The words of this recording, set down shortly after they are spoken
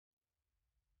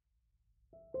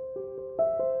Hi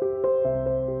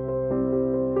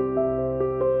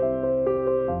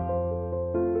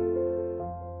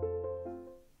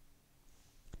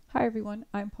everyone,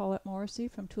 I'm Paulette Morrissey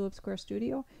from Tulip Square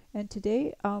Studio, and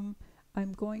today I'm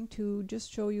going to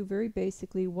just show you very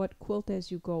basically what Quilt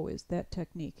As You Go is, that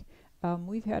technique.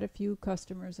 We've had a few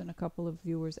customers and a couple of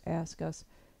viewers ask us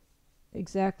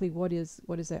exactly what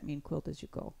does that mean, Quilt As You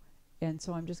Go? And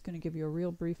so I'm just going to give you a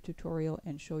real brief tutorial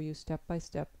and show you step by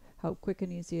step how quick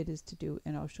and easy it is to do,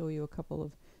 and I'll show you a couple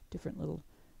of different little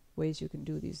ways you can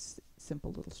do these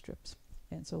simple little strips.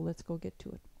 And so let's go get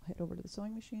to it. Head over to the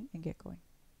sewing machine and get going.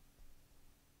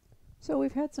 So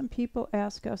we've had some people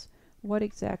ask us what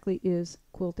exactly is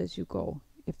Quilt As You Go,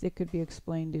 if it could be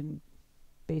explained in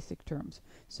basic terms.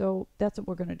 So that's what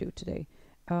we're going to do today.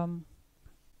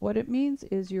 What it means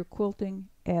is you're quilting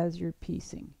as you're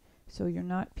piecing. So you're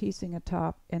not piecing a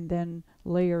top and then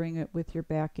layering it with your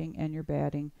backing and your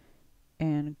batting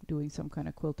and doing some kind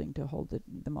of quilting to hold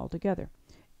them all together.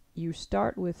 You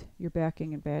start with your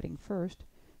backing and batting first.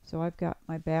 So I've got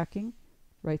my backing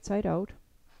right side out,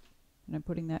 and I'm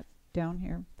putting that down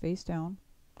here, face down,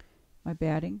 my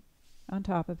batting on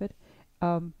top of it.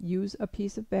 Use a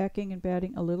piece of backing and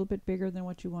batting a little bit bigger than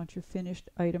what you want your finished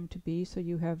item to be, so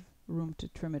you have room to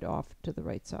trim it off to the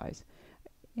right size.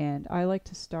 And I like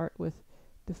to start with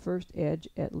the first edge,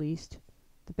 at least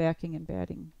the backing and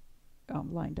batting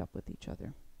lined up with each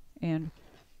other, and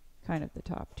kind of the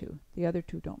top too. The other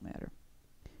two don't matter.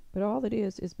 But all it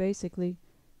is basically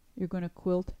you're going to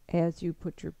quilt as you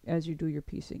do your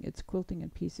piecing. It's quilting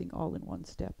and piecing all in one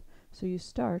step. So you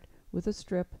start with a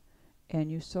strip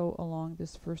and you sew along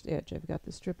this first edge. I've got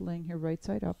the strip laying here right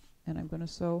side up, and I'm going to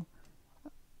sew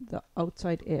the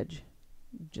outside edge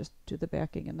just to the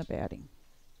backing and the batting.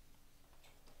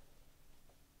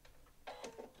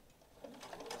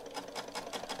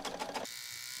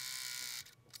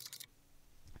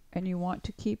 And you want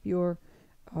to keep your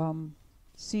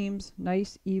seams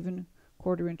nice, even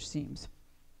 1/4 inch seams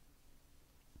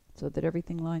so that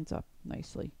everything lines up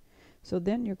nicely. So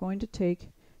then you're going to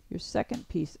take your second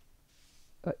piece,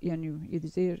 and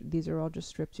these are all just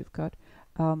strips you've cut.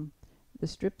 The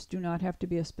strips do not have to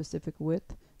be a specific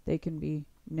width. They can be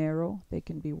narrow, they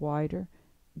can be wider,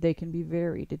 they can be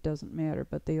varied. It doesn't matter,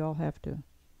 but they all have to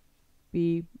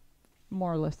be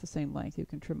more or less the same length. You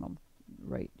can trim them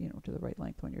right, to the right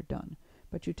length when you're done.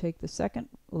 But you take the second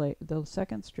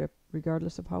strip,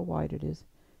 regardless of how wide it is,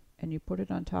 and you put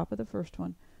it on top of the first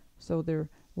one, so their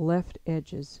left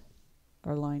edges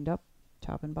are lined up,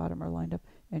 top and bottom are lined up,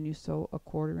 and you sew a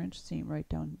 1/4 inch seam right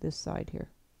down this side here.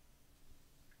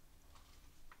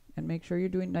 And make sure you're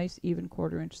doing nice, even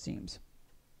 1/4 inch seams.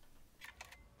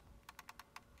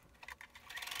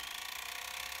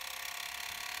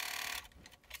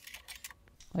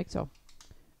 Like so.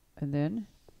 And then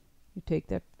you take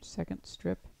that second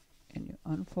strip and you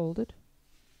unfold it.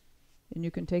 And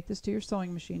you can take this to your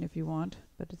sewing machine if you want,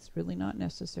 but it's really not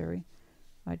necessary.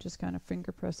 I just kind of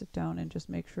finger press it down and just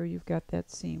make sure you've got that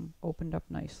seam opened up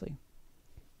nicely.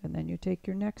 And then you take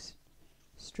your next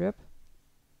strip,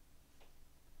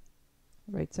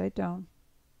 right side down,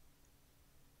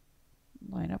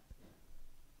 line up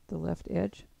the left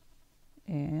edge,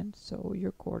 and sew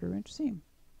your 1/4 inch seam.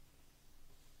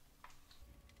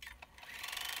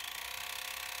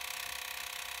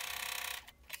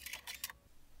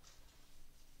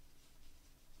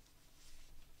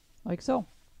 Like so.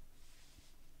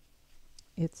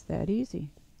 It's that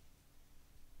easy.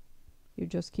 You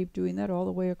just keep doing that all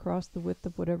the way across the width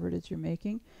of whatever it is you're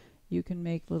making. You can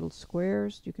make little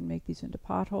squares, you can make these into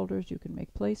pot holders, you can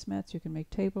make placemats, you can make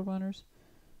table runners,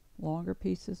 longer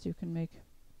pieces, you can make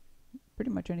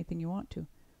pretty much anything you want to.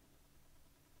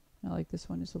 Now, like this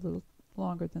one is a little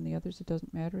longer than the others, it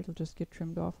doesn't matter, it'll just get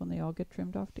trimmed off when they all get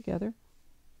trimmed off together.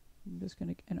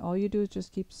 And all you do is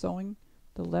just keep sewing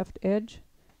the left edge,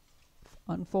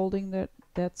 unfolding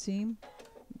that seam,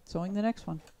 sewing the next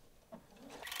one.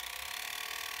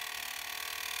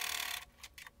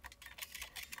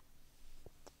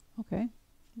 Okay,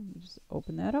 just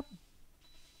open that up.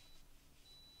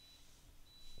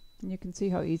 And you can see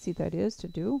how easy that is to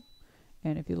do.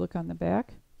 And if you look on the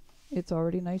back, it's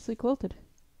already nicely quilted.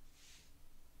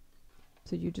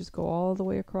 So you just go all the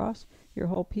way across your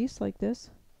whole piece like this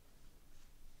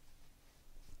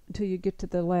until you get to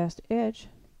the last edge,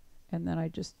 and then you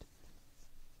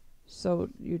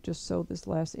just sew this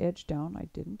last edge down. I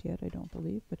didn't yet, I don't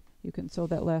believe, but you can sew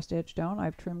that last edge down.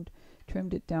 I've trimmed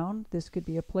it down. This could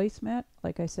be a placemat.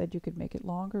 Like I said, you could make it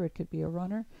longer. It could be a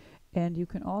runner. And you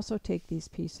can also take these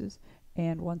pieces,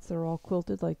 and once they're all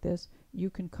quilted like this, you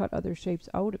can cut other shapes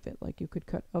out of it. Like you could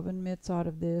cut oven mitts out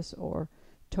of this, or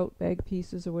tote bag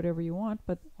pieces or whatever you want,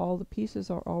 but all the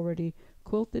pieces are already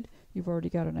quilted. You've already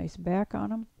got a nice back on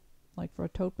them, like for a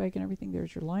tote bag and everything.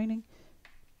 There's your lining.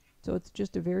 So it's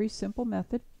just a very simple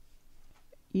method,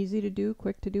 easy to do,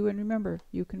 quick to do, and remember,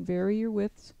 you can vary your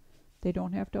widths. They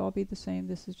don't have to all be the same.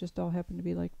 This is just all happened to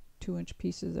be like 2-inch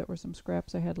pieces that were some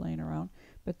scraps I had laying around,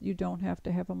 but you don't have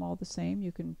to have them all the same.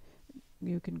 You can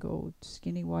go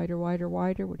skinny, wider, wider,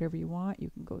 wider, whatever you want. You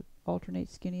can go alternate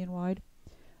skinny and wide.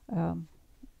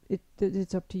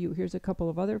 It's up to you. Here's a couple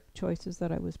of other choices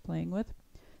that I was playing with.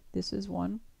 This is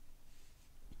one,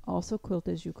 also Quilt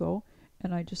As You Go,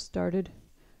 and I just started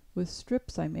with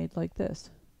strips I made like this.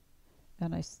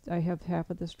 And I have half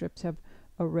of the strips have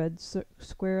a red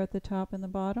square at the top and the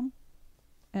bottom,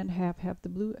 and half have the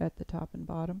blue at the top and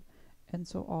bottom. And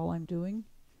so all I'm doing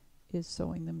is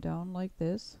sewing them down like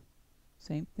this.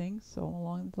 Same thing, sew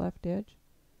along the left edge,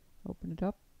 open it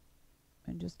up,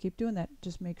 and just keep doing that.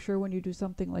 Just make sure when you do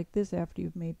something like this after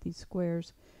you've made these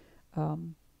squares,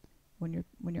 when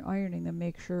you're ironing them,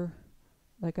 make sure,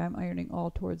 like I'm ironing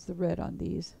all towards the red on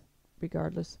these,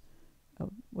 regardless of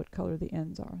what color the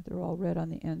ends are. They're all red on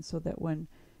the ends, so that when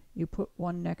you put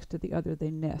one next to the other,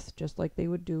 they nest just like they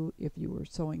would do if you were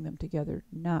sewing them together,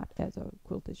 not as a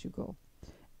quilt as you go.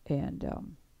 And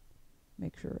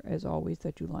make sure, as always,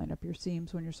 that you line up your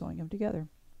seams when you're sewing them together.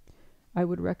 I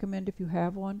would recommend, if you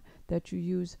have one, that you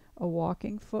use a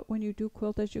walking foot when you do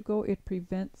Quilt As You Go. It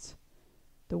prevents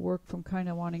the work from kind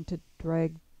of wanting to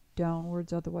drag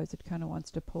downwards. Otherwise, it kind of wants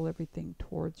to pull everything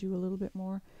towards you a little bit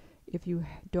more. If you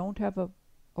don't have a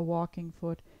walking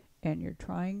foot and you're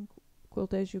trying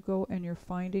Quilt As You Go and you're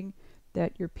finding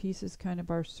that your pieces kind of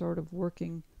are sort of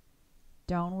working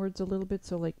downwards a little bit,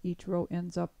 so like each row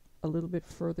ends up a little bit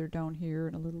further down here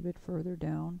and a little bit further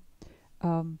down,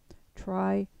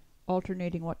 try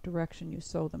alternating what direction you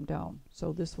sew them down.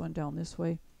 Sew this one down this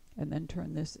way, and then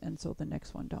turn this and sew the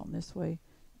next one down this way,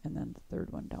 and then the third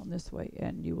one down this way,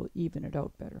 and you will even it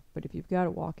out better. But if you've got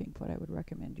a walking foot, I would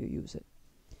recommend you use it.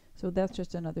 So that's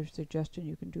just another suggestion.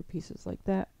 You can do pieces like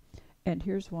that. And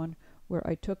here's one where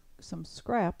I took some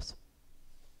scraps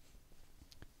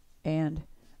and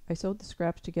I sewed the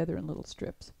scraps together in little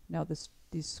strips. Now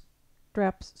these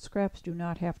scraps do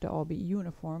not have to all be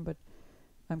uniform, but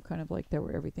I'm kind of like that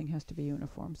where everything has to be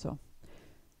uniform. So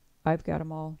I've got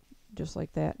them all just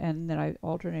like that, and then I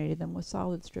alternated them with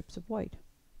solid strips of white.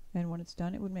 And when it's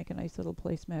done, it would make a nice little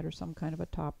placemat or some kind of a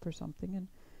top for something. And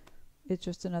it's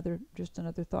just another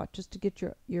thought, just to get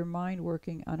your mind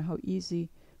working on how easy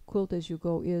Quilt As You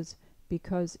Go is,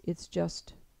 because it's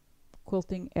just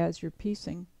quilting as you're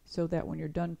piecing, so that when you're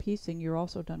done piecing, you're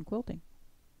also done quilting.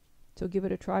 So give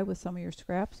it a try with some of your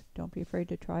scraps. Don't be afraid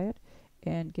to try it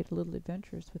and get a little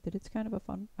adventurous with it. It's kind of a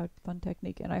fun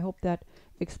technique, and I hope that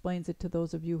explains it to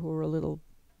those of you who are a little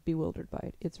bewildered by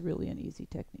it. It's really an easy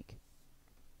technique.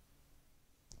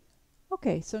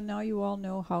 Okay, so now you all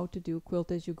know how to do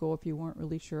Quilt As You Go if you weren't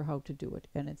really sure how to do it,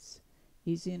 and it's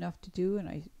easy enough to do.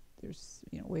 And there's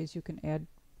ways you can add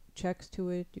checks to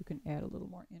it. You can add a little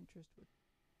more interest with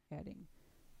adding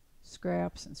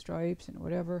scraps and stripes and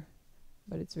whatever,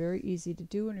 but it's very easy to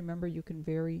do. And remember, you can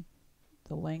vary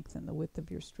the length and the width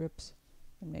of your strips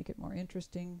and make it more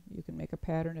interesting. You can make a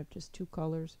pattern of just 2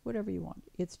 colors, whatever you want.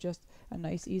 It's just a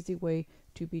nice, easy way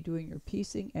to be doing your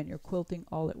piecing and your quilting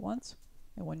all at once.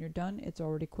 And when you're done, it's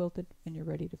already quilted and you're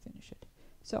ready to finish it.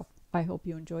 So I hope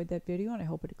you enjoyed that video, and I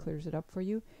hope it clears it up for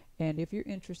you. And if you're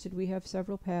interested, we have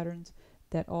several patterns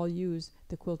that all use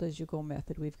the Quilt As You Go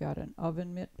method. We've got an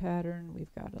oven mitt pattern,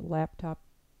 we've got a laptop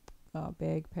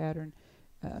bag pattern,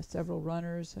 several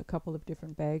runners, a couple of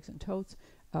different bags and totes.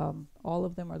 All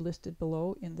of them are listed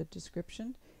below in the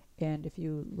description. And if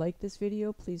you like this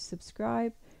video, please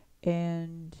subscribe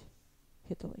and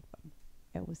hit the like button.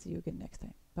 And we'll see you again next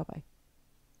time. Bye-bye.